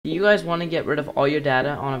Do you guys want to get rid of all your data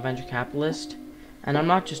on Adventure Captalist? And I'm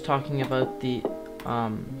not just talking about the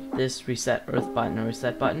this reset Earth button or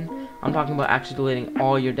reset button. I'm talking about actually deleting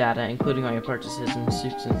all your data, including all your purchases and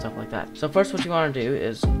suits and stuff like that. So first, what you want to do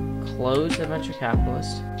is close Adventure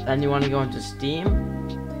Captalist. Then you want to go into Steam,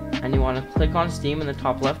 and you want to click on Steam in the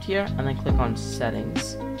top left here, and then click on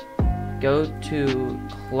Settings. Go to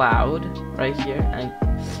Cloud right here, and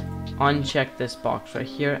uncheck this box right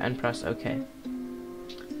here, and press OK.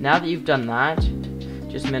 Now that you've done that,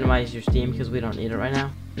 just minimize your Steam because we don't need it right now.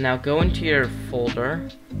 Now go into your folder.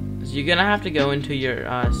 So you're gonna have to go into your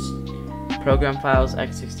program files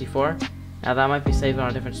x64. Now that might be saved on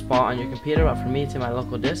a different spot on your computer, but for me it's in my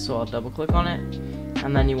local disk, so I'll double click on it.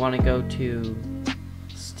 And then you want to go to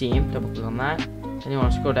Steam, double click on that. Then you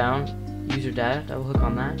want to scroll down, user data, double click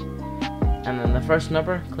on that. And then the first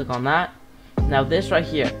number, click on that. Now this right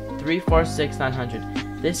here,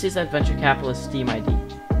 346900. This is Adventure Captalist Steam ID.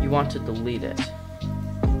 You want to delete it.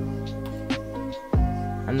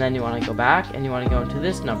 And then you want to go back and you want to go into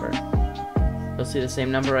this number. You'll see the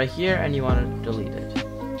same number right here and you want to delete it.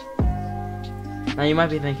 Now you might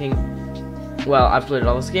be thinking, well, I've deleted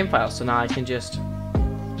all those game files, so now I can just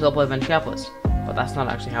go play Adventure Captalist. But that's not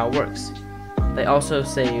actually how it works. They also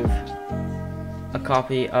save a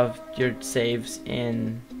copy of your saves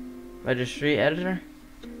in Registry Editor.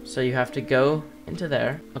 So you have to go into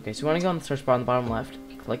there. Okay, so you want to go on the search bar on the bottom left,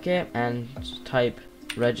 click it, and type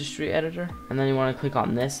Registry Editor. And then you want to click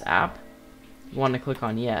on this app. You want to click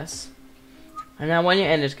on yes. And now when you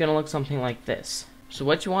end, it's going to look something like this. So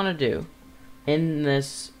what you want to do in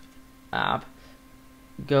this app,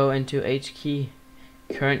 go into H key,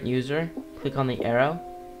 current user, click on the arrow.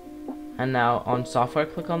 And now on software,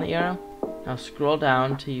 click on the arrow. Now scroll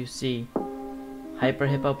down till you see Hyper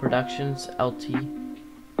Hippo Productions Ltd.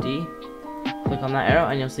 Click on that arrow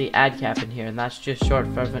and you'll see AdCap in here, and that's just short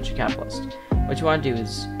for Adventure Captalist. What you want to do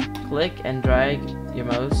is click and drag your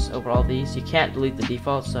mouse over all these. You can't delete the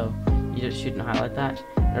default, so you just shouldn't highlight that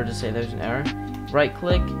in order to say there's an error. Right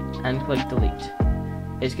click and click delete.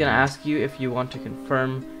 It's going to ask you if you want to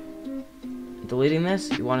confirm deleting this.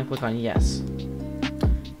 You want to click on yes.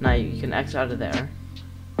 Now you can exit out of there.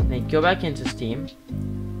 Then go back into Steam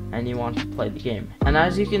and you want to play the game. And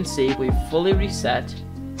as you can see, we've fully reset.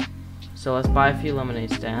 So let's buy a few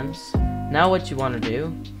lemonade stands. Now what you want to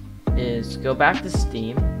do is go back to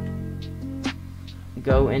Steam,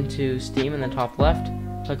 go into Steam in the top left,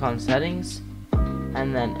 click on Settings,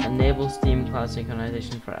 and then enable Steam Cloud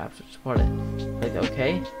Synchronization for apps which support it. Click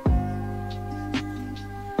OK.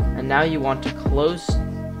 And now you want to close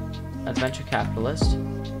Adventure Captalist,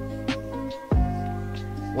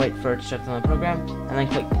 wait for it to shut down the program, and then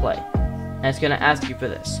click play. And it's going to ask you for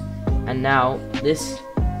this. And now this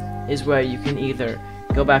is where you can either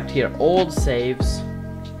go back to your old saves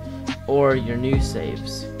or your new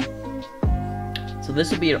saves. So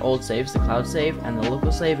this will be your old saves, the cloud save, and the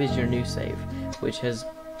local save is your new save, which has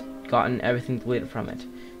gotten everything deleted from it.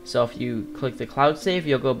 So if you click the cloud save,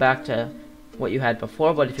 you'll go back to what you had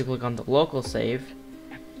before, but if you click on the local save,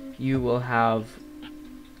 you will have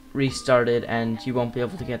restarted and you won't be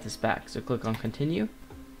able to get this back. So click on continue,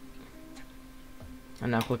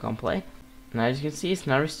 and now click on play. And as you can see, it's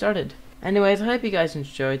now restarted. Anyways, I hope you guys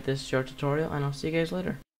enjoyed this short tutorial, and I'll see you guys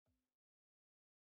later.